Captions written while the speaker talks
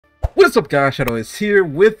What's up, guys? Shadow is here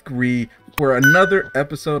with Gree for another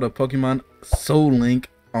episode of Pokemon Soul Link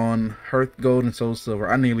on Hearth Gold and Soul Silver.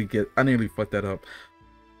 I nearly fucked that up.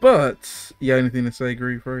 But you got anything to say,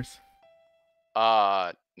 Gree, first?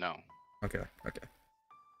 No. Okay.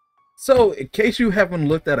 So, in case you haven't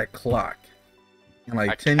looked at a clock in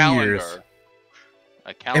like 10 years,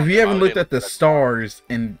 if you haven't looked at the stars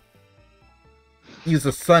and use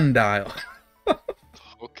a sundial.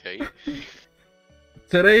 Okay.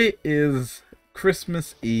 Today is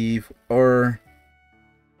Christmas Eve, or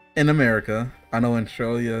in America, I know in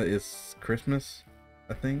Australia is Christmas,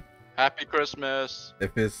 I think. Happy Christmas.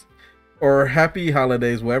 Or happy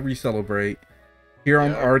holidays, whatever you celebrate. Here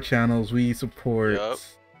on our channels, we support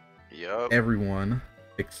everyone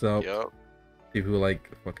except people who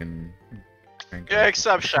like fucking. Yeah,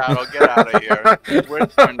 except Shadow. Get out of here. We're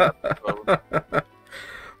turned up.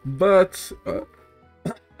 But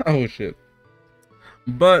oh shit.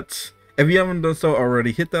 But if you haven't done so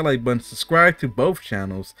already, hit that like button, subscribe to both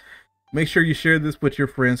channels. Make sure you share this with your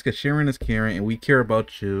friends, because sharing is caring, and we care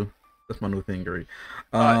about you. That's my new thing, Gary.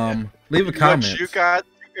 Leave a comment. What you guys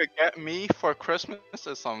could get me for Christmas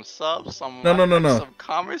is some subs, some some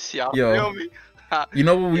comments. Y'all feel me? You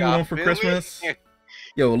know what we want for Christmas?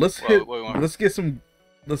 Yo, let's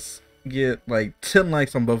get like 10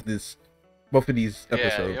 likes on both of these episodes.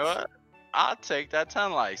 Yeah, you know what? I'll take that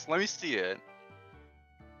 10 likes. Let me see it.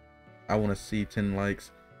 I want to see 10 likes.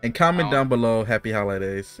 And comment down below happy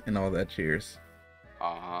holidays and all that. Cheers.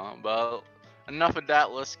 Well, enough of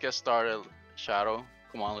that. Let's get started, Shadow.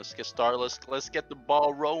 Come on, let's get started. Let's get the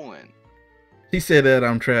ball rolling. He said that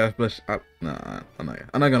I'm trash, but nah, I'm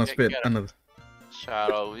not gonna spit another.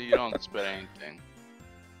 Shadow, you don't spit anything.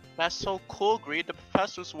 That's so cool, Greed. The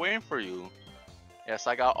professor's waiting for you. Yes,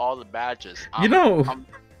 I got all the badges. I'm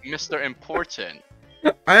Mr. Important.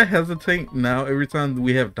 I hesitate now every time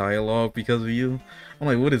we have dialogue because of you. I'm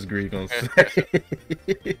like, what is Greed gonna say?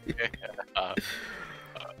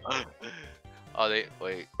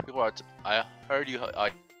 Wait. People are. I heard you.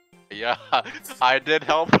 Yeah, I did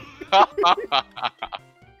help.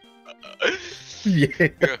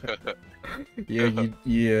 yeah,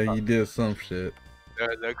 you did some shit.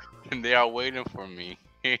 They are waiting for me.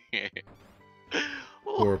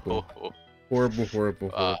 Horrible.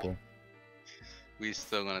 We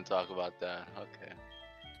still gonna talk about that, okay?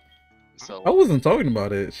 So I wasn't talking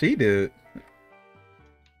about it. She did.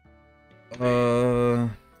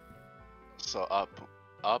 So up.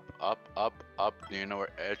 Do you know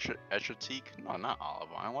where Etretique? No, not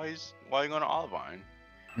Olivine. Why are you going to Olivine?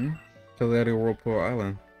 Because they're at Whirlpool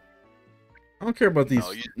Island. I don't care about these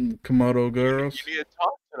Komodo girls. You need to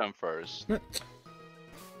talk to them first.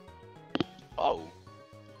 Oh.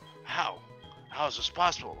 How is this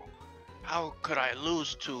possible? How could I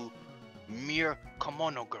lose to mere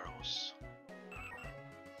Komodo girls?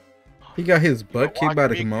 He got his butt kicked by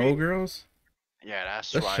the Komodo girls? Yeah,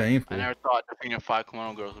 that's right. Shameful. I never thought defeating 5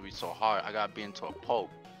 Komodo girls would be so hard. I got beat into a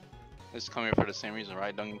poke. This is coming for the same reason,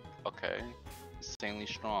 right? Okay. Insanely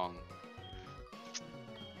strong.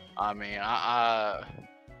 I mean, I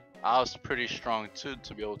was pretty strong too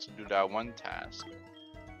to be able to do that one task.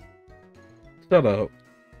 Shut up.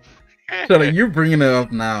 Shut up. You're bringing it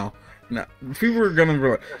up now. Now, people are gonna be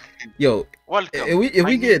like, yo, if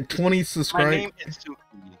we get 20 subscribers, my name is Suki.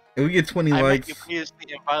 If we get 20 likes,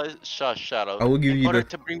 Shadow. I will give you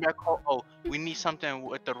to bring back. We need something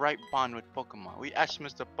with the right bond with Pokemon. We asked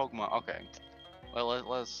Mr. Pokemon. Okay. Well,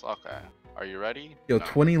 let's. Okay. Are you ready? Yo, no.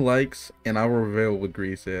 20 likes, and I will reveal what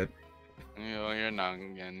Gree said. You're not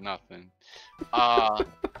getting nothing. I'll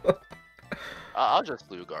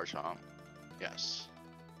just leave Garchomp. Yes.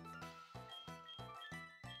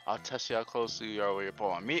 I'll test you how close you are with your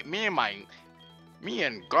Pokemon. Me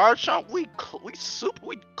and Garchomp, we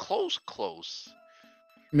close.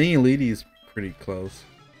 Me and Leedy's pretty close.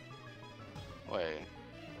 Wait.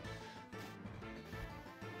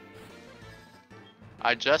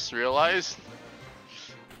 I just realized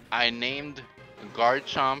I named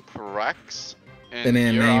Garchomp Rex. And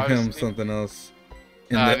then named him something else.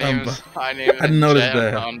 I noticed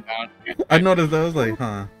that. Unbound. I noticed that. I was like,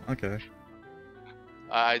 huh, okay.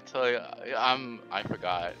 I tell you, I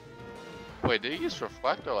forgot. Wait, did he use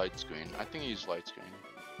reflect or light screen? I think he used light screen.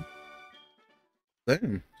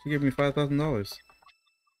 Damn, she gave me $5,000.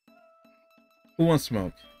 Who wants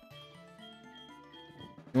smoke?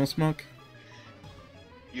 You want smoke?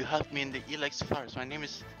 You have me in the Elex Flowers. My name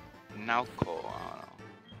is Naoko.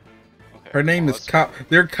 Okay, her name is Cop.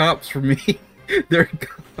 They're cops for me. They're.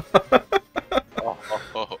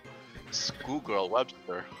 Schoolgirl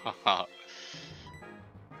Webster.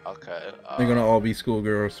 Okay. They're gonna all be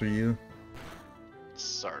schoolgirls for you.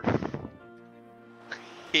 Surf.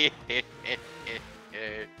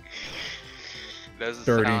 Doesn't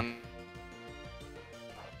Dirty. sound.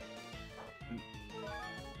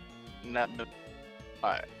 Not.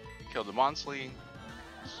 Alright. Kill the Monsley.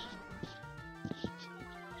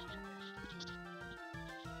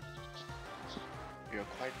 You're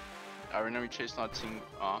quite. I remember chase not team.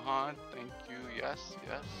 Thank you. Yes.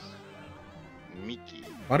 Yes. Mickey.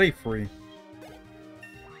 Why they free?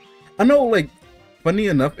 I know, like, funny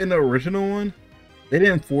enough, in the original one, they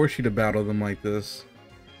didn't force you to battle them like this.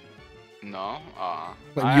 No.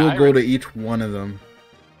 Like, you'll go to each one of them.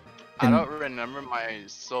 I don't remember my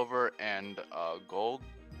silver and gold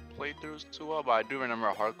playthroughs too well, but I do remember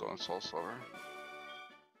Heart Gold and Soul Silver.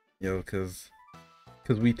 Yo, cause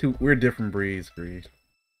we're different breeds, Greed.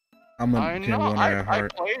 I'm a Gen 1 at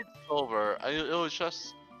heart. I played silver. It was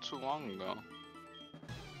just too long ago.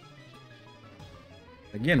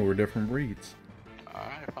 Again, we're different breeds.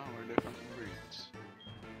 Alright, fine, we're different breeds.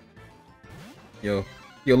 Yo,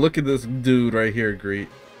 look at this dude right here, Greed.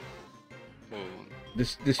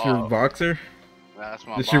 This your boxer? That's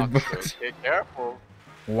my boxer. Your boxer. Be careful.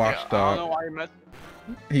 Washed I up. don't know why you messed.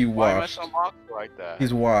 He why washed. Why boxer like that?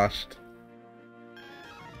 He's washed.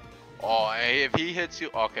 Oh, hey, if he hits you,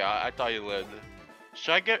 okay. I thought you lived.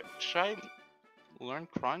 Should I learn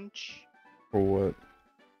crunch? For what?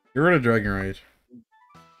 You're rid of Dragon Rage.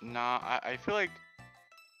 Nah, I feel like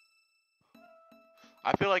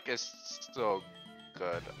it's still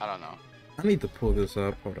good. I don't know. I need to pull this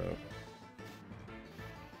up. Hold up.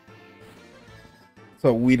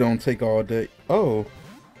 So we don't take all day. Oh,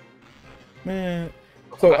 man.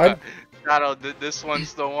 So I. Shadow, this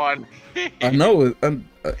one's the one. I know it.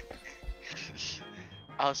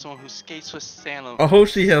 I was someone who skates with sandals. I hope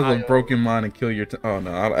she has a broken mind and kill your. Oh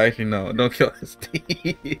no! Actually no. Don't kill his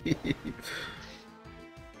team.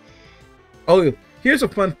 Oh, here's a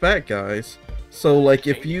fun fact, guys. So like,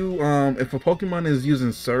 if you if a Pokemon is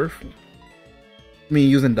using Surf,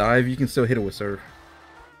 using Dive, you can still hit it with Surf.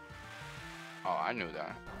 Oh, I knew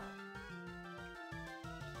that.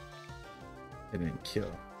 It didn't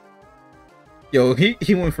kill. Yo, he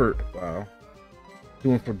went for He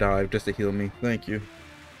went for Dive just to heal me. Thank you.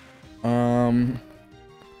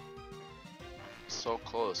 So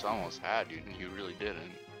close. I almost had you, and you really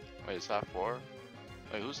didn't. Wait, is that 4?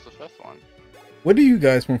 Wait, who's the 5th one? What do you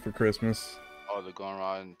guys want for Christmas? Oh, the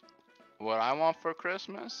Goldenrod. What I want for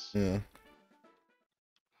Christmas? Yeah.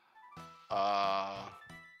 I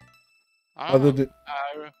don't know.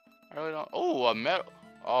 I really don't. Oh, a metal.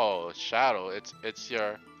 Oh, Shadow. It's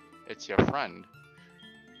your friend.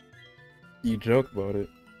 You joke about it.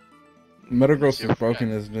 Metagross is broken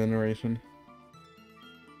this generation.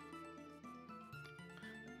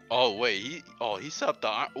 Oh wait, he set up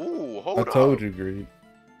the. Ooh, hold up. I told you, Greed.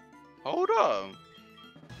 Hold up.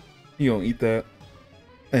 He gonna eat that,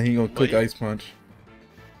 and he gonna click Ice Punch.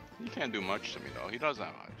 He can't do much to me though. He doesn't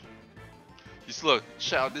have much. Just look,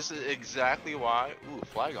 Shadow. This is exactly why. Ooh,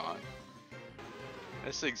 Flygon.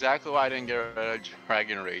 This is exactly why I didn't get rid of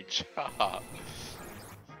Dragon Rage.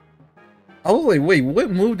 I was like, wait, what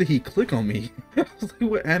move did he click on me? I was like,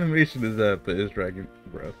 what animation is that? But it's Dragon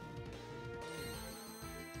Breath.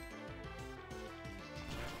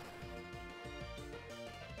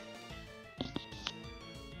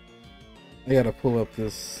 I gotta pull up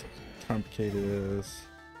this complicated ass.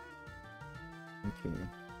 Okay.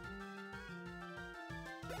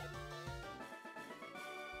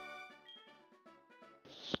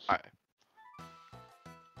 Alright.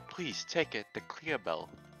 Please take it, the clear bell.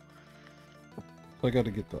 I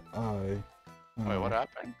gotta get the eye. Wait, what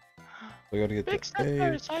happened? I gotta get big the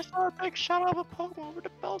A. I saw a big shot of a Pokemon over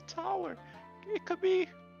the bell tower. It could be.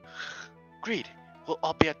 Greed. We'll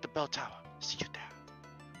all be at the bell tower. See you there.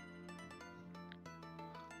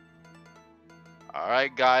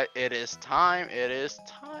 Alright, guys. It is time. It is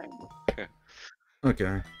time.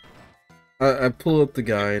 Okay. I pull up the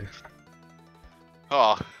guide.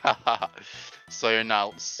 Oh, so you're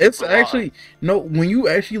not. It's actually no. When you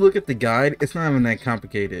actually look at the guide, it's not even that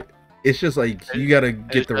complicated. It's just like you gotta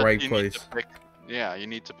get the right place. Yeah, you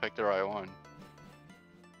need to pick the right one.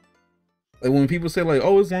 Like when people say like,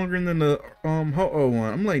 "Oh, it's longer than the Ho-Oh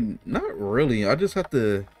one," I'm like, not really. I just have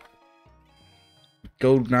to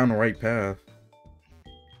go down the right path.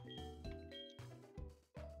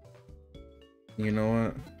 You know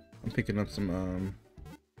what? I'm picking up some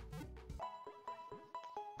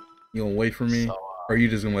You gonna wait for me? So, or are you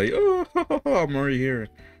just gonna like, oh, I'm already here?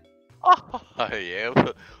 Oh, yeah.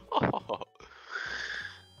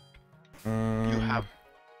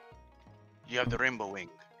 You have the rainbow wing.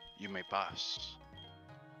 You may pass.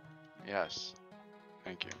 Yes.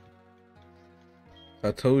 Thank you.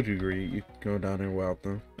 I told you, Reed, you can go down there without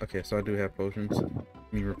them. Okay, so I do have potions.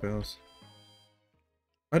 Me repels.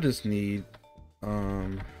 I just need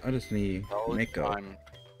Load makeup. time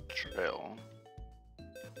trail.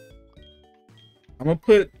 I'm gonna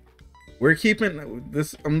put we're keeping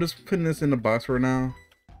this I'm just putting this in the box for now.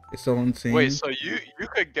 It's still Wait, unseen. so you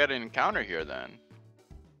could get an encounter here then?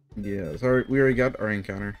 Yeah, sorry, we already got our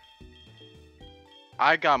encounter.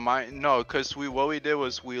 I got mine. No, cause what we did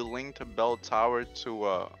was we linked Bell Tower to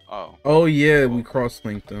oh. Oh yeah, we Well,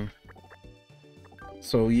 cross-linked them.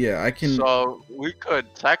 So yeah, I can. so we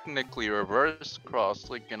could technically reverse cross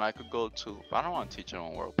link, and I could go to. I don't want to teach him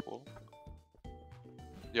on Whirlpool.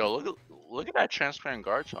 Yo, look at that transparent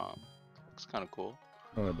Garchomp. Looks kind of cool.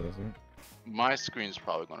 Oh, it doesn't. My screen's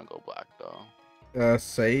probably gonna go black though.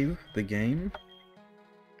 Save the game.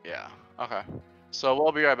 Yeah. Okay. So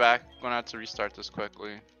we'll be right back. Gonna have to restart this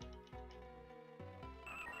quickly.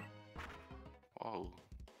 Whoa.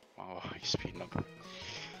 Oh, he's speeding up.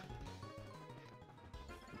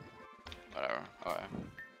 Whatever. Okay.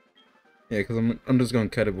 Yeah, because I'm just gonna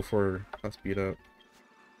cut it before I speed up.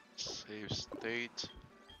 Save state.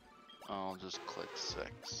 I'll just click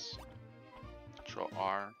 6. Control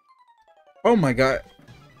R. Oh my god,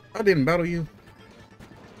 I didn't battle you.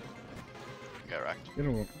 Get wrecked. You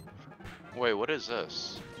know what? Wait, what is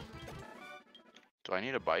this? Do I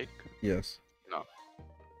need a bike? Yes. No.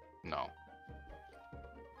 No.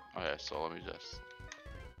 Okay, so let me just.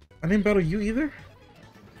 I didn't battle you either.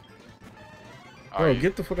 Bro,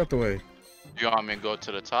 get the fuck out the way. Do you want me to go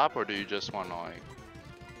to the top, or do you just want to like?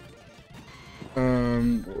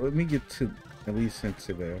 Let me get to at least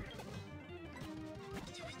into there.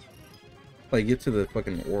 Like, get to the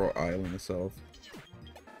fucking Oral Island itself.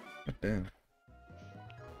 God damn.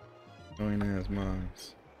 Join as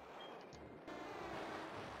mines.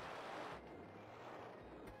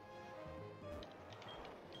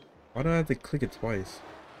 Why do I have to click it twice?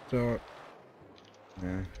 So, nah,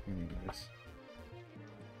 I need this.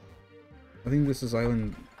 I think this is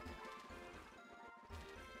island.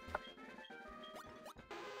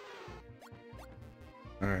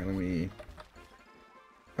 Alright, let me.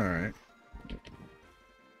 Alright.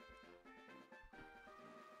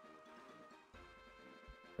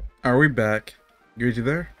 Are we back? Gears, you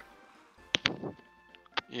there?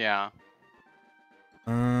 Yeah.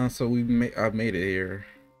 So I've made it here.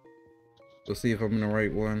 We'll see if I'm in the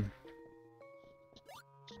right one.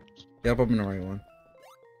 Yep, I'm in the right one.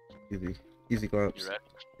 Easy claps. You ready?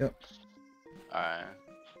 Yep. Alright.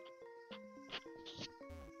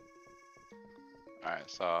 Alright,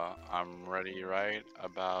 so I'm ready right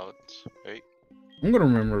about. Wait. I'm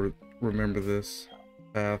gonna remember this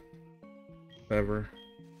path ever.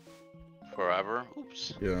 Forever?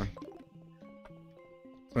 Oops. Yeah.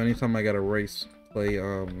 So anytime I got a race play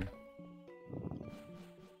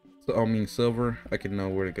silver, I can know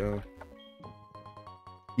where to go.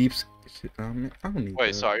 Shit, I don't need Wait,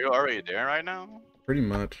 that. so are you already there right now? Pretty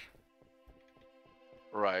much.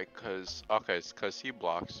 Right, okay, it's cause he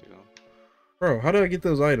blocks you. Bro, how do I get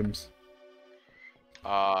those items?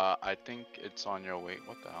 I think it's on your way.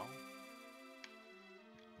 What the hell?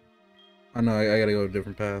 I know, I gotta go a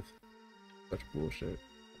different path. That's bullshit.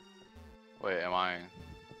 Wait, am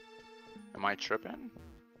I tripping?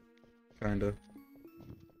 Kinda.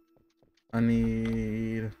 I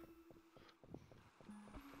need...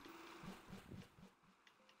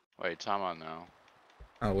 Wait, time on now.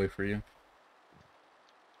 I'll wait for you.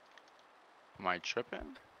 Am I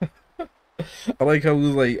tripping? I like how it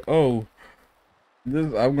was like, oh,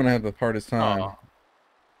 I'm gonna have the hardest time. Oh.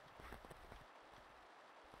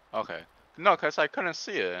 Okay. No, cause I couldn't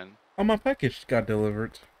see it. Oh, my package got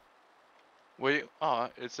delivered. Wait,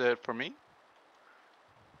 is it for me?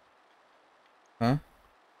 Huh?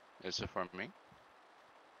 Is it for me?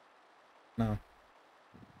 No.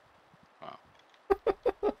 Oh.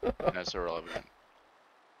 That's irrelevant.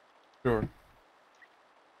 Sure.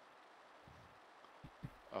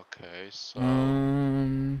 Okay, so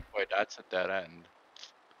Wait, that's a dead end.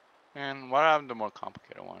 And what happened to the more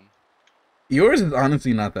complicated one? yours is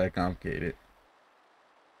honestly not that complicated.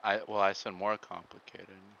 I said more complicated.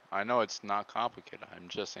 I know it's not complicated. I'm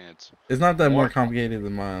just saying It's not that more complicated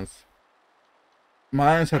than mine's.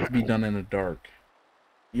 Mine's have to be done in the dark.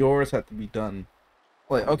 Yours have to be done.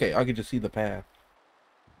 Like, okay, I could just see the path.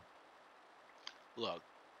 Look.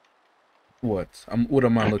 What? What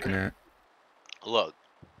am I looking at? Look.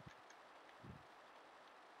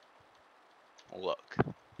 Look.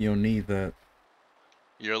 You don't need that.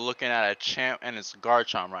 You're looking at a champ and it's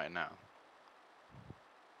Garchomp right now.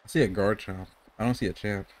 I see a Garchomp. I don't see a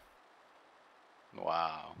champ.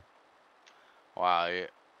 Wow. Wow.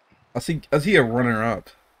 I see a runner up,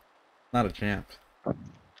 not a champ.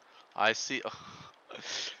 I see.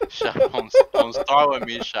 Shadow, don't start with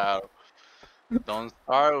me, Shadow. Don't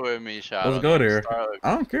start with me, Let's Shadow. go Don't there. start with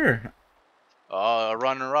I don't care. a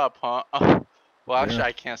runner up, huh? Well, Yeah. actually,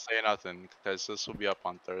 I can't say nothing because this will be up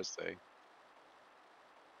on Thursday.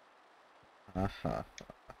 Uh-huh.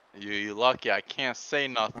 You lucky. I can't say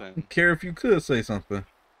I nothing. don't care if you could say something.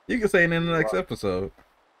 You can say it in the You next luck. episode.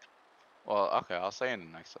 Well, okay, I'll say in the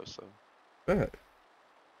next episode. Bet.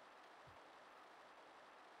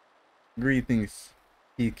 Greed thinks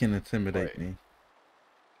he can intimidate Wait. me.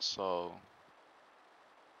 So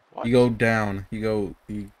You what? go down. You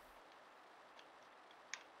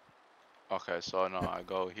Okay, so no, I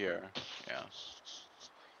go here. Yeah.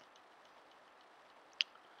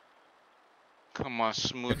 Come on,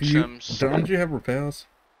 smooth if you trims. don't you have repels?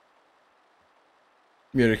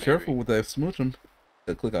 You gotta be careful Maybe. with that smooching.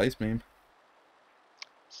 That click ice beam.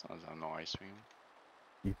 Sounds like no ice cream.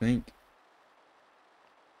 You think?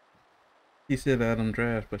 He said Adam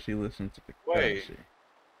trash, but she listened to the Wait. shit.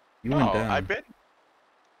 You went No, I've down. been.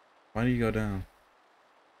 Why do you go down?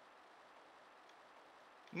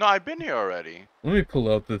 No, I've been here already. Let me pull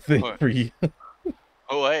up the thing What? for you.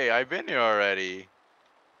 Oh wait, I've been here already.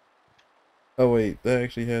 Oh wait, that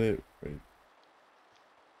actually had it right.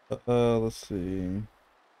 Let's see.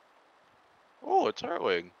 Oh, it's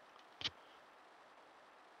Herwig.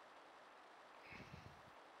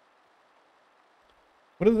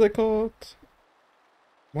 What is that called?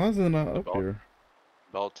 Why is it not The up here?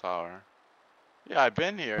 bell tower. Yeah, I've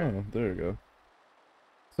been here. Oh, there we go.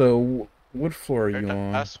 So, what floor are you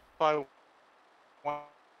on? That's why I went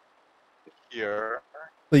here.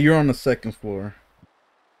 So you're on the second floor,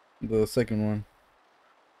 the second one.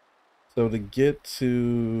 So to get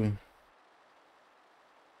to,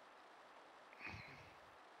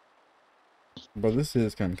 bro, this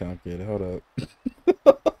is kind of complicated. Hold up.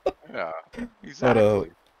 Yeah, Hold up.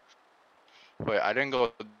 exactly. Wait, I didn't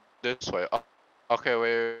go this way. Oh, okay,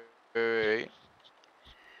 wait.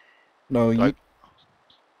 No, Do I?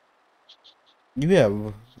 you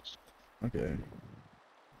have okay.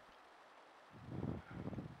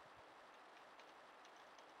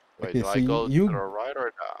 Wait, Okay, do so I go to the you right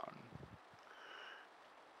or down?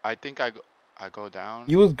 I think I go down.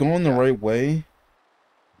 you was going the Yeah. right way.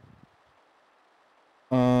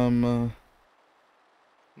 Um,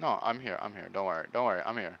 No, I'm here. I'm here. Don't worry. Don't worry.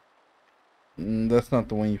 I'm here. that's not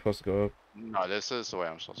the one you're supposed to go up. No, this is the way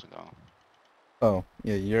I'm supposed to go. Oh,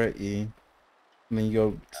 yeah, you're at E. And then you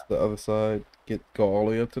go to the other side, go all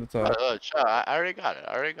the way up to the top. Chill, I already got it.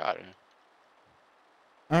 I already got it.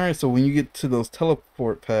 All right, so when you get to those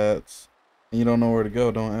teleport pads and you don't know where to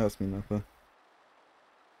go, don't ask me nothing.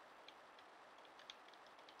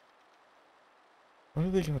 Why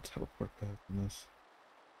do they got teleport pads in this?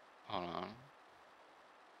 Hold on.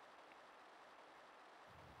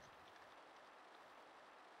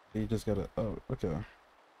 You just gotta. Oh, okay.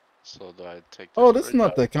 So do I take Oh, this this is bridge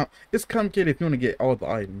not up? that it's complicated if you want to get all the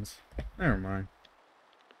items. Never mind.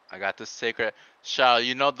 I got the sacred. Shao,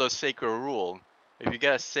 you know the sacred rule. If you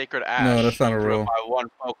get a sacred No, that's ash, not you a grew up rule. by one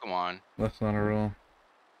Pokemon. That's not a rule.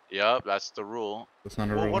 Yup, that's the rule. That's not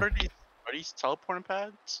a Well, what rule. are these? Are these teleporting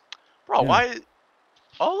pads? Bro, Yeah. why?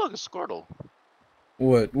 Oh, look, a Squirtle.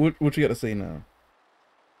 What you got to say now?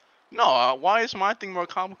 No, why is my thing more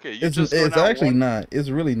complicated? You It's just go it's down actually not. It's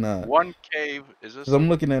really not. one cave. Is Cause this I'm a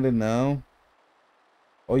looking at it now.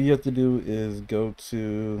 All you have to do is go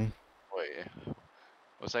to. wait?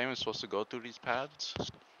 Was I even supposed to go through these pads?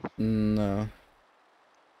 No.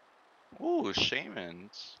 Ooh,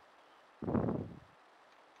 shamans.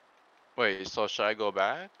 Wait, so should I go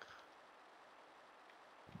back?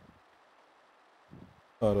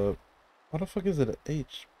 Hold up. Why the fuck is it a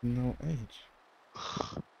H? No H.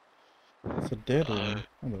 It's a dead one.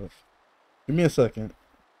 Hold up. Give me a second.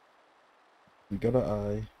 You go to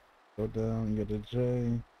I. Go down. You go to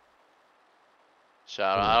J.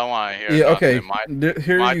 Shout Hold out. I up. don't want to hear Yeah. Okay. nothing.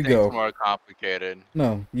 Here My you thing's go. more complicated.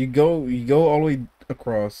 No. You go all the way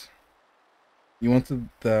across. You went to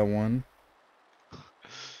that one.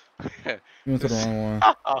 You went to the This. wrong one.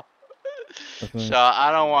 I think. Shout.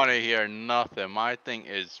 I don't want to hear nothing. My thing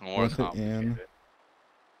is You more went to N. complicated.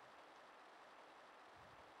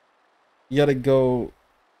 You gotta go.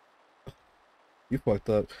 You fucked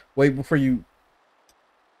up. Wait before you.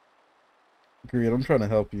 Greed. I'm trying to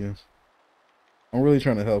help you. I'm really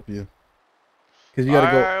trying to help you. Cause you gotta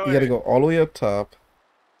go. Alright, You gotta wait. go all the way up top.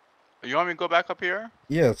 You want me to go back up here?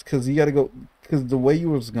 Yes, cause you gotta go. Cause the way you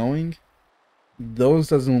was going, those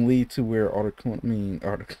doesn't lead to where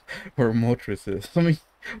where Moltres is. I mean,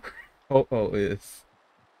 oh is.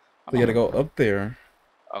 So you gotta Oh, go up there.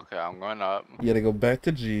 Okay, I'm going up. You gotta go back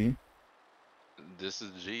to G. This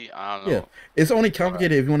is G. I don't Yeah, know. it's only Alright.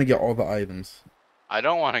 complicated if you want to get all the items. I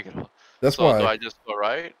don't want to get. That's So do why I just go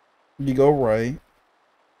right? you go right.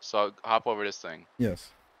 So hop over this thing.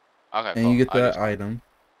 Yes, Okay, and you cool. get I that just went. item.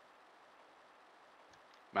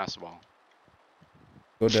 Master ball.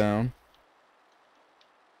 Go down,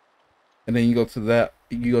 and then you go to that.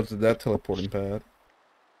 You go to that teleporting pad.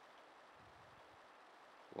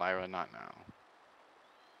 Lyra, not now.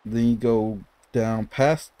 Then you go down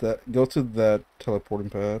past that. Go to that teleporting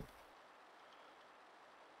pad.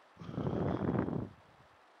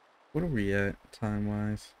 What are we at time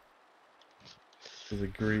wise? Does it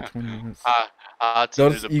agree 20 minutes? To do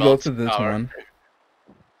the You go belt to this tower. one,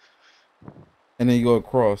 and then you go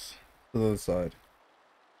across to the other side.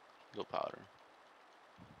 Go powder.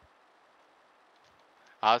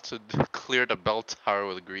 How to clear the belt tower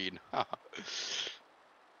with green.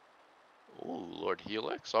 Oh, Lord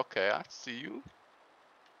Helix. Okay, I see you.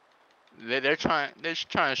 They're just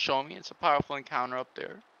trying to show me it's a powerful encounter up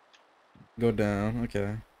there. Go down.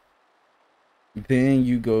 Okay. Then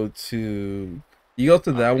you go to that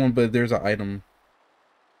Okay. one, but there's an item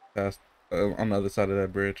past on the other side of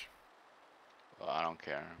that bridge. Well, I don't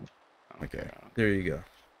care. I don't Okay, care. I don't there care. you go.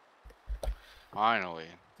 Finally.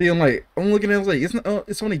 See, I'm looking at it, I was like,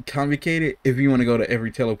 it's only complicated if you want to go to every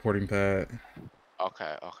teleporting pad.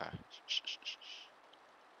 Okay. Okay.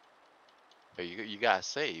 But you gotta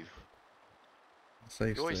save.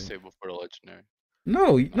 Safe You always state. save before the legendary.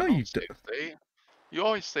 No, No, no, don't you do. save. Save. You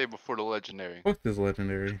always save before the legendary. Fuck this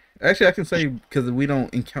legendary. Actually, I can say because we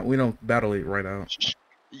don't battle it right out.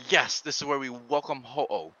 Yes, this is where we welcome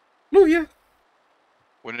Ho-Oh. Lugia.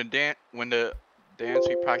 When the dance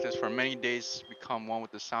we practice for many days become one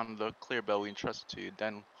with the sound of the clear bell we entrust to you,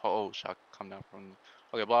 then Ho-Oh shall come down from.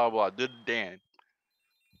 Okay, blah blah blah. Do the dance.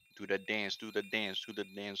 Do the dance. Do the dance. Do the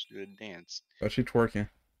dance. Do the dance. Oh, she twerking.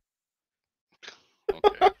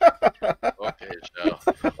 Okay. Okay, Shell.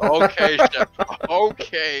 Okay, Shell.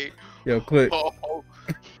 Okay. Yo, click. Oh,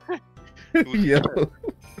 Yo,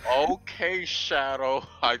 okay, Shadow.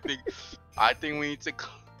 I think we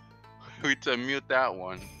need to mute that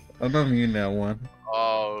one. I'm not muting that one.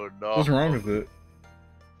 Oh no. What's wrong with it?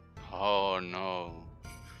 Oh no.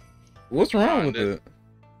 What's wrong Nah, with this it?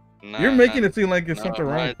 You're nah, making it seem like there's none something of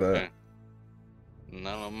wrong my with that.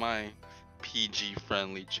 none of my PG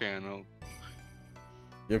friendly channel.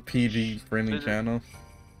 Your PG friendly Just- channel.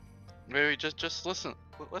 Maybe just listen.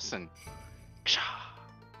 Listen. Cha,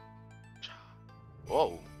 cha.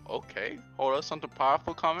 Whoa. Okay. Hold up. Something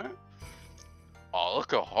powerful coming. Oh,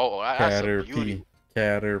 look at Ho. That's a beauty.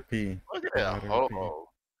 Caterpie. Caterpie. Look at that Caterpie. Ho.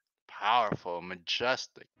 Powerful,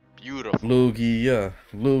 majestic, beautiful. Lugia.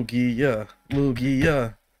 Lugia.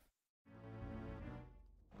 Lugia.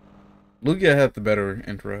 Lugia had the better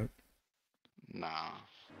intro. Nah.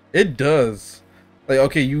 It does. Like,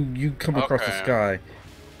 okay, you come across the Okay. sky.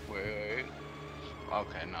 Wait.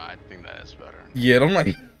 Okay, no, I think that is better. Yeah, I'm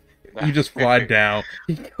like, you just fly down.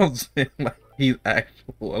 He comes in like he's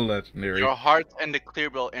actual legendary. Your heart and the clear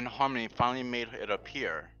bell in harmony finally made it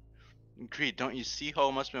appear. Agreed, don't you see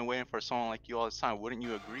Ho must have been waiting for someone like you all this time, wouldn't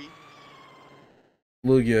you agree?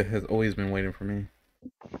 Lugia has always been waiting for me.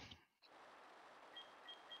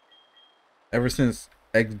 Ever since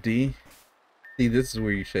XD. See, this is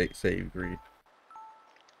where you save greed.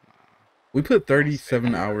 We put You don't save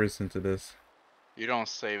 37 hours into this. You don't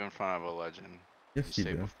save in front of a legend. You Yes, you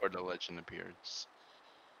save do. before the legend appears.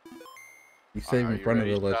 You save Are in you front of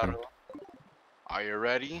ready, the legend. Shadow? Are you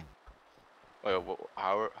ready? Wait,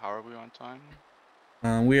 how are we on time?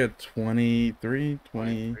 We had 23,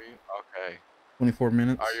 20, 23? Okay. 24 Are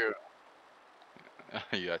minutes. you...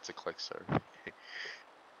 yeah, it's a click serve.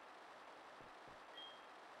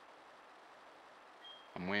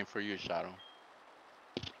 I'm waiting for you, Shadow.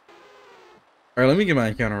 Alright, let me get my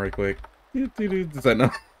encounter right quick. Does that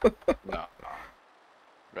know? No.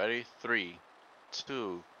 Ready? 3,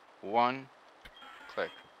 2, 1, click.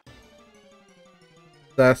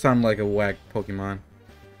 That sounded like a whack Pokemon.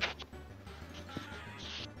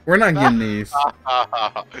 We're not getting these.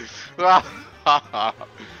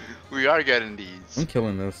 We are getting I'm these.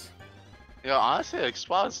 killing this. Yeah, honestly,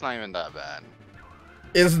 Explod's not even that bad.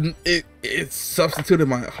 It's substituted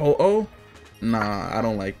my Ho-Oh? Nah, I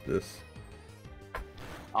don't like this.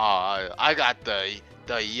 I got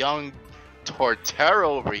the young Torterra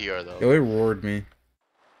over here though. Yo, it roared me.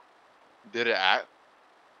 Did it act?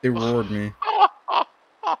 It roared me.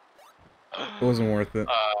 It wasn't worth it.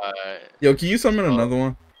 uh, Yo, can you summon so another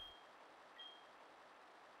one?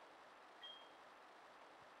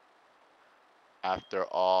 after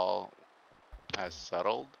all has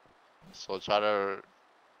settled, so try to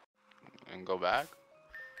and go back.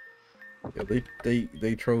 Yeah,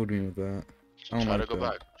 they trolled me with that. I don't Try to like go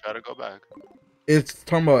that. back. Try to go back. It's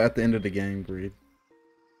talking about at the end of the game, Greed.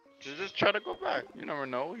 Just try to go back. You never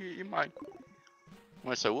know. You might.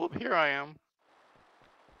 I say, whoop, here I am.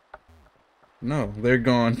 No, they're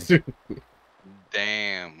gone too.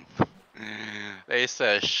 Damn. They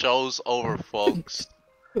said show's over, folks.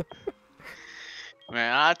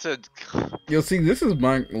 Man, I had to. You'll see, this is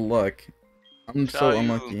my luck. I'm Tell so you.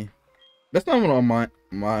 unlucky. That's not even on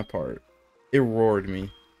my part. It roared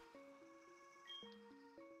me.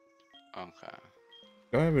 Okay.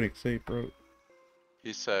 Do I have an escape rope?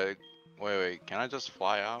 He said, wait, can I just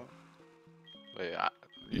fly out? Wait,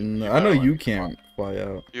 No, you I know better let you me fly. can't fly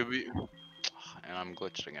out. You be. And I'm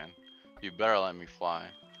glitched again. You better let me fly.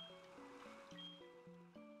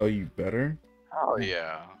 Oh, you better? Hell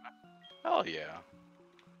yeah. Hell yeah.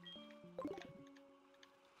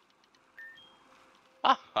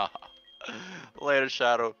 Later,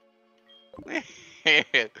 Shadow.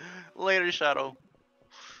 Later, Shadow.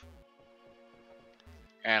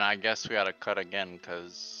 And I guess we gotta cut again,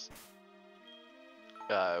 cause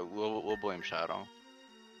we'll blame Shadow.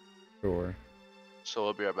 Sure. So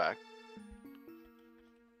we'll be right back.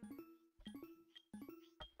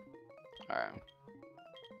 Alright.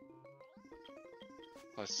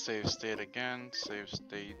 Let's save state again. Save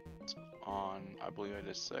state on, I believe it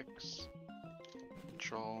is 6.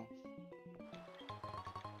 Control.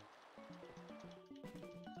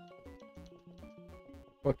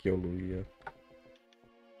 Fuck yo, Lugia.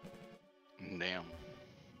 Damn.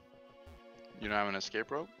 You don't have an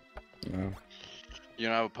escape rope? No. You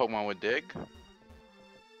don't have a Pokemon with dig?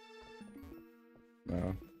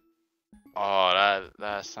 No. Oh,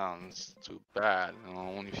 that sounds too bad. You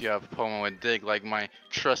know, if you have a Pokemon with dig, like my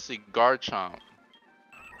trusty Garchomp.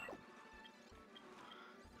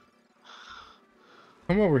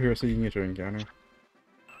 Come over here so you can get your encounter.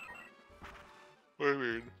 What do you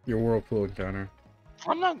mean? Your whirlpool encounter.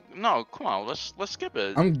 I'm not. No, come on. Let's skip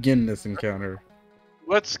it. I'm getting this encounter.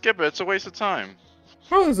 Let's skip it. It's a waste of time.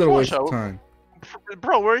 How is it a Come on, waste of Shadow. time?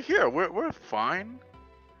 Bro, we're here. We're fine.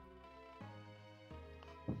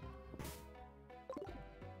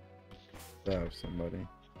 Stab somebody.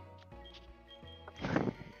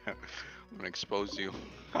 I'm gonna expose you.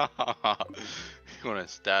 You wanna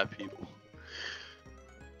stab people?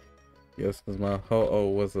 Yes, because my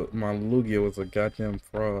my Lugia was a goddamn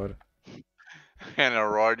fraud. And I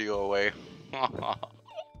roared you away.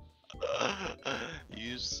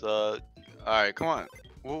 You suck. Alright, come on.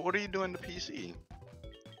 What are you doing to PC?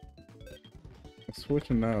 I'm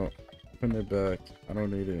switching out. Putting it back. I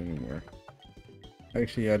don't need it anymore.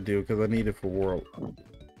 Actually, I do, because I need it for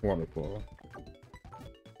waterfall.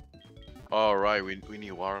 Alright, we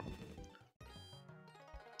need water.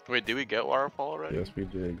 Wait, did we get waterfall already? Yes, we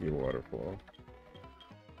did get waterfall.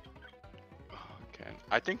 Okay.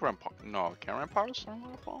 I think no, can Rampart storm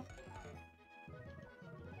waterfall?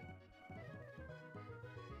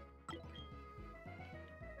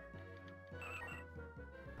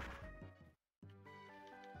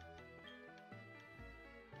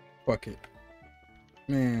 Fuck it.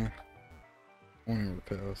 Man. I won't even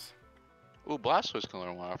pass. Ooh, Blastoise can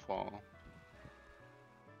learn waterfall.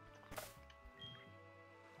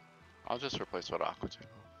 I'll just replace with Aqua too.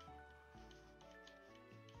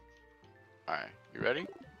 Alright, you ready?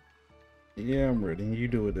 Yeah, I'm ready. You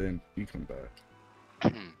do it then. You come back.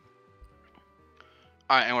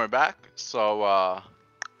 Alright, and we're back. So,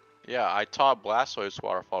 yeah, I taught Blastoise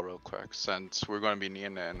waterfall real quick since we're going to be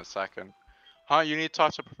needing it in a second. Huh? You need to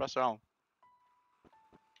talk to Professor Elm.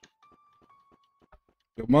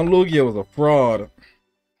 Yo, my Lugia was a fraud.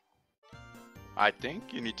 I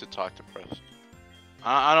think you need to talk to Professor.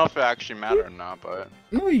 I don't know if it actually mattered or not, but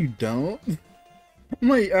No, you don't.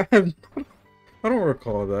 I don't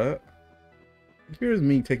recall that. Here's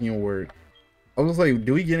me taking a word. I was like,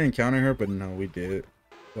 do we get to encounter her? But no, we did.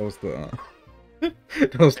 That was the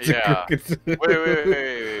that was the yeah. crickets.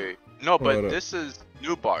 Wait. No, but Hold up. this is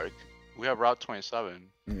New Bark. We have Route 27.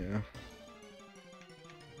 Yeah.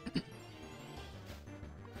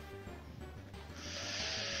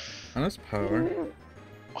 And that's power.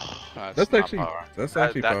 Oh, That's not actually power. that's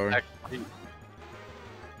actually power.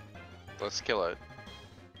 Let's kill it.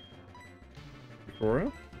 For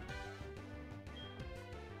real?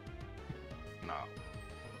 No.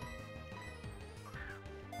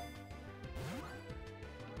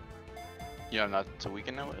 You know, not to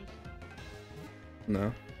weaken it with?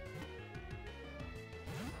 No.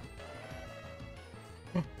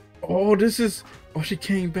 Oh, this is. Oh, she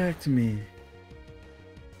came back to me.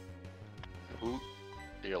 Who?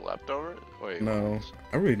 Your leftover? Wait. No,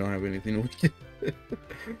 I really don't have anything to weaken.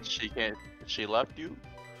 She can't. She left you.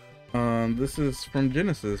 This is from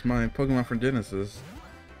Genesis. My Pokemon from Genesis.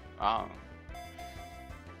 Oh.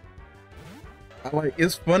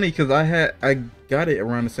 It's funny because I got it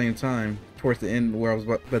around the same time towards the end where I was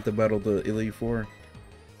about to battle the Elite Four.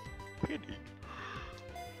 Pity.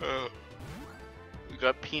 We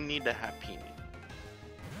got Peony to have Peony.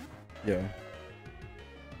 Yeah.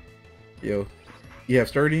 Yo, you have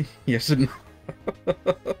sturdy? Yes or no?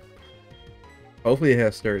 Hopefully it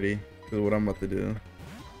has sturdy. Is what I'm about to do.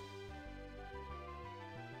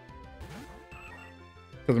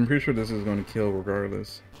 Because I'm pretty sure this is going to kill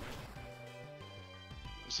regardless.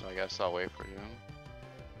 So I guess I'll wait for you.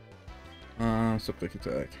 So quick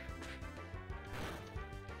attack.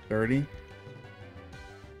 Sturdy?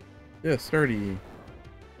 Yeah, sturdy.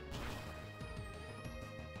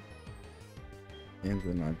 And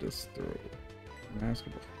then I just throw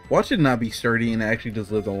basketball. Watch it not be sturdy and actually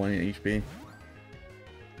just live on 1 HP.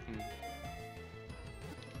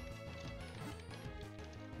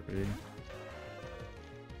 Sturdy.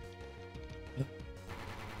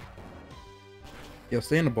 Yo,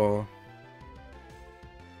 stay in the ball.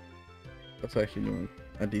 That's actually doing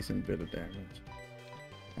a decent bit of damage.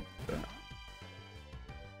 That.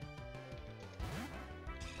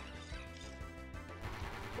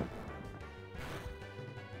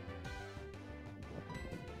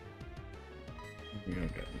 You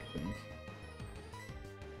don't got anything.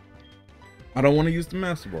 I don't want to use the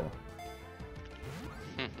Master Ball.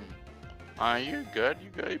 You're good. You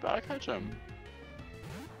good. You better catch him.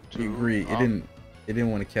 You agree? It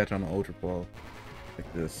didn't want to catch on the Ultra Ball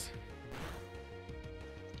like this.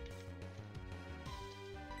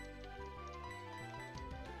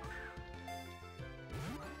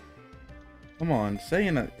 Come on,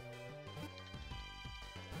 saying that.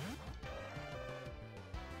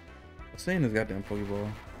 Saying this goddamn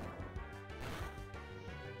Pokeball.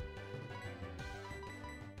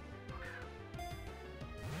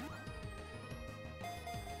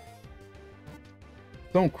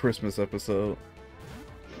 Don't Christmas episode.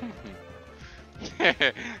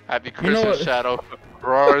 Happy Christmas, Shadow.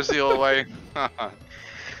 Roars the old way.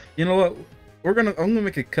 You know what? I'm gonna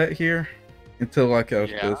make a cut here until I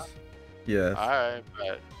catch this. Yes. Alright,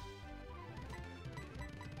 but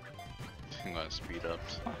I'm gonna speed up.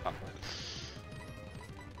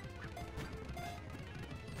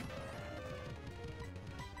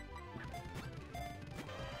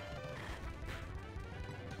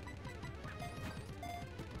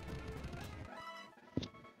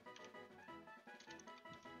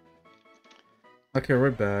 Okay,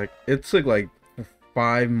 we're back. It took like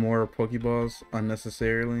 5 more Pokeballs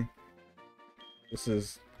unnecessarily. This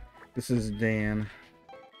is Dan.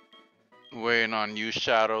 Waiting on you,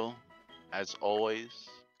 Shadow, as always.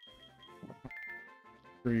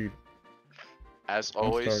 Reed. As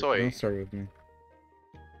always, Don't start with me.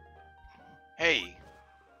 Hey,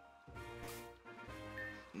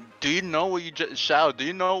 do you know what you just Shadow? Do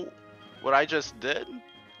you know what I just did?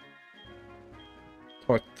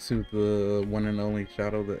 Talk to the one and only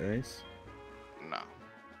Shadow the Ace. No,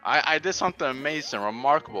 I did something amazing,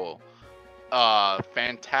 remarkable,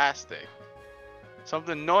 fantastic,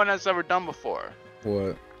 something no one has ever done before.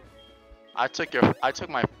 What? I took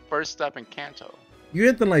my first step in Kanto. You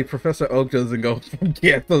acting like Professor Oak doesn't go from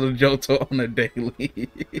Kanto to Johto on a daily.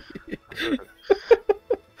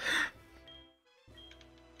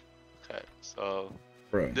 Okay, so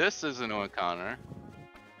Bro. this is a new encounter.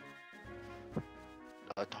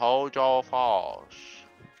 The Tojo Falls.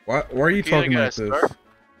 Why are you talking like this?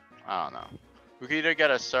 I don't know. We could either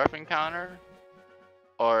get a surf encounter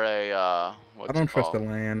or a I don't trust the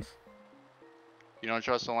land. You don't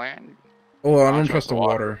trust the land? Oh, I don't trust the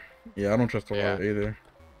water. Yeah, I don't trust the water either.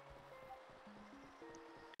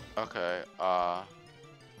 Okay, I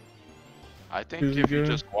think if you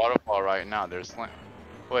just waterfall right now, there's land.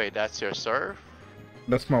 Wait, that's your surf?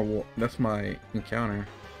 That's my encounter.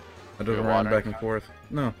 I just ran back and forth.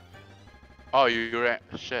 No. Oh, you ran.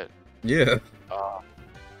 Shit. Yeah.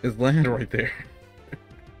 It's land right there.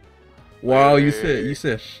 Wow, you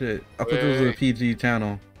said shit. I thought this was a PG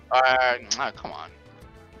channel. Come on.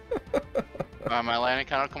 My land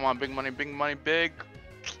encounter. Come on, big money, big money, big.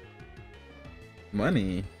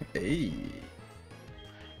 Money. Hey.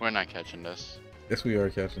 We're not catching this. Yes, we are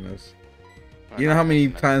catching this. You know how many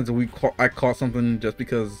times I caught something just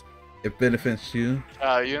because it benefits you?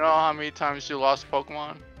 You know how many times you lost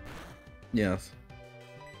Pokemon? Yes.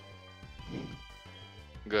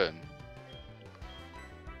 Good.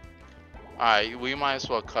 Alright, we might as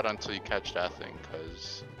well cut until you catch that thing,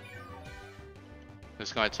 because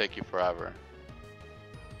it's gonna take you forever.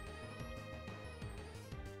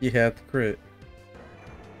 You had the crit.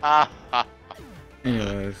 Ah,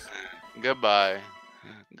 Anyways. goodbye.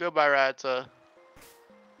 Goodbye, Rata.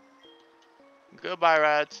 Goodbye,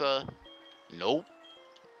 Rata. Nope.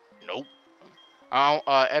 Nope. I'll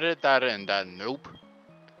edit that in, that nope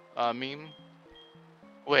meme.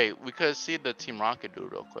 Wait, we could see the Team Rocket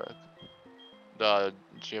dude real quick. The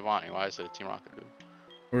Giovanni, why is it Team Rocket dude?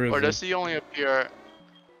 Where is Or he? does he only appear?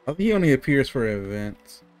 Oh, he only appears for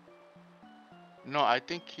events. No, I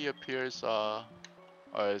think he appears, or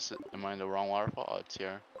is it, am I in the wrong waterfall? Oh, it's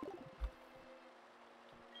here.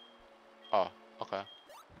 Oh, okay.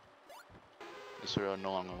 This video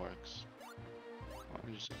no longer works. Let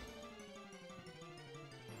me just...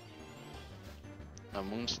 A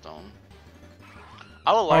moonstone.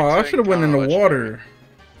 I would like Oh, to I should have went in encounter the a water.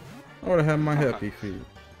 I would have had my happy feet.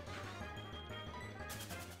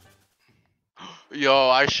 Yo,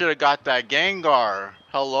 I should have got that Gengar.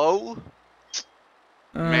 Hello?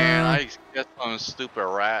 Man, I get some stupid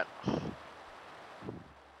rat. We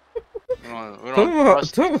don't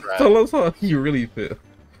trust this rat. tell us how you really feel.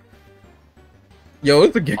 Yo,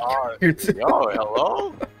 it's a game here too. Yo,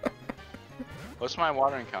 hello? What's my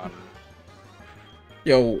water encounter?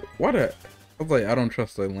 Yo, what a... I was like, I don't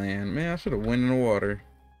trust the land. Man, I should have went in the water.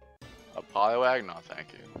 A Poliwag? No, thank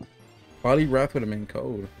you. Poliwrath would have been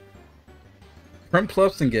cold.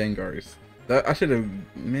 Prinpluffs and Gengars. That I should have...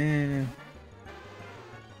 Man...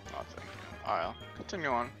 No, thank you. Alright, I'll continue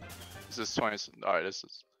on. This is 20... Alright, this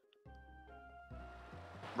is...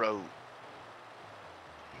 Bro.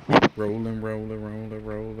 Rolling.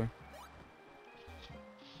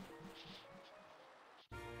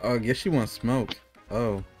 Oh, I guess she wants smoke.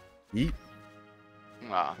 Oh. Yeet.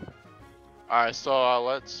 Nah. Alright, so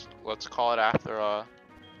let's call it after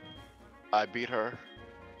I beat her.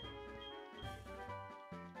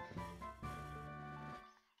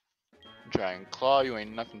 Dragon Claw, you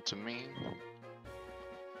ain't nothing to me.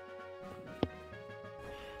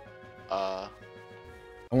 I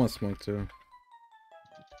want smoke too.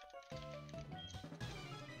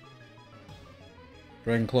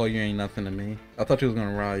 Dragon Claw, you ain't nothing to me. I thought you was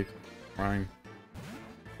gonna rhyme.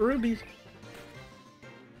 Really?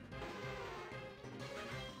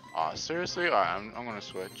 Aw, seriously? Alright, I'm gonna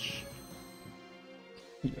switch.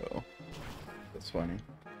 Yo, that's funny.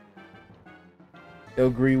 Yo,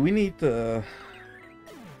 Gree, we need to...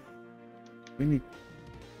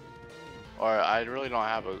 Or I really don't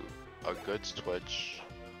have a good switch.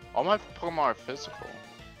 All my Pokemon are physical.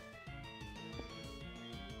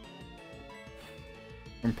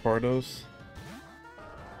 Impardos.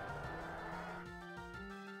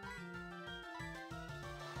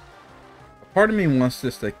 A part of me wants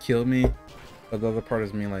this to kill me, but the other part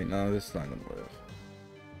is me like, no, this is not gonna live.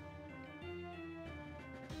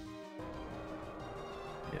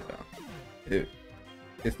 Yeah,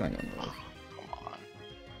 it's not gonna live. Come on.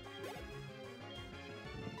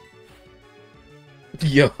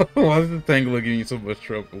 Yo, why is the Tangela giving you so much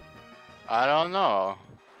trouble? I don't know.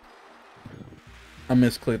 I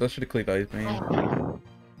misclicked. I should have clicked Ice Beam.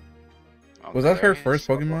 Was that her first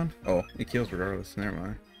Pokemon? Oh, it kills regardless. Never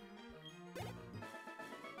mind.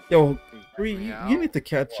 Yo, Gree, you need to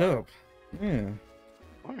catch up. Yeah.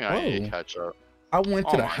 I mean, I need to catch up. I went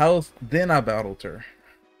to the house, then I battled her.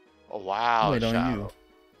 Oh wow, Wait on you.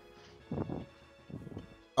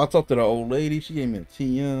 I talked to the old lady. She gave me a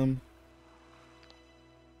TM.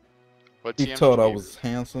 What she TM told I was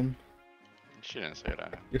handsome. She didn't say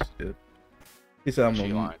that. Yes, she did. She said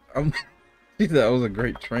she said I was a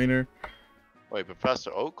great trainer. Wait,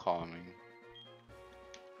 Professor Oak calling me.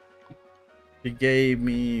 He gave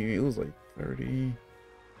me, it was like 30.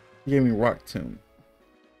 He gave me Rock Tomb.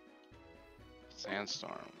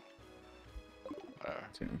 Sandstorm.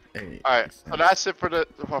 Hey, alright, so that's it for the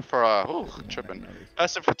tripping.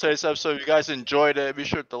 That's it for today's episode. If you guys enjoyed it, be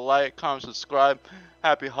sure to like, comment, subscribe.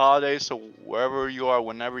 Happy holidays to wherever you are,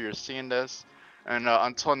 whenever you're seeing this. And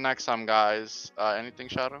until next time, guys. Anything,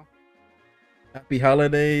 Shadow? Happy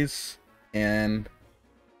holidays. And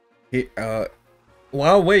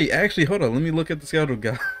well, wait, actually, hold on. Let me look at the schedule,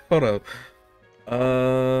 guys. Hold up.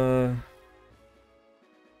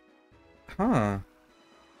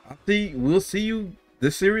 We'll see you.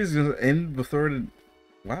 This series is gonna end before the...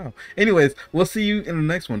 Wow. Anyways, we'll see you in the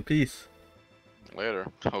next one. Peace. Later.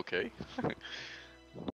 Okay.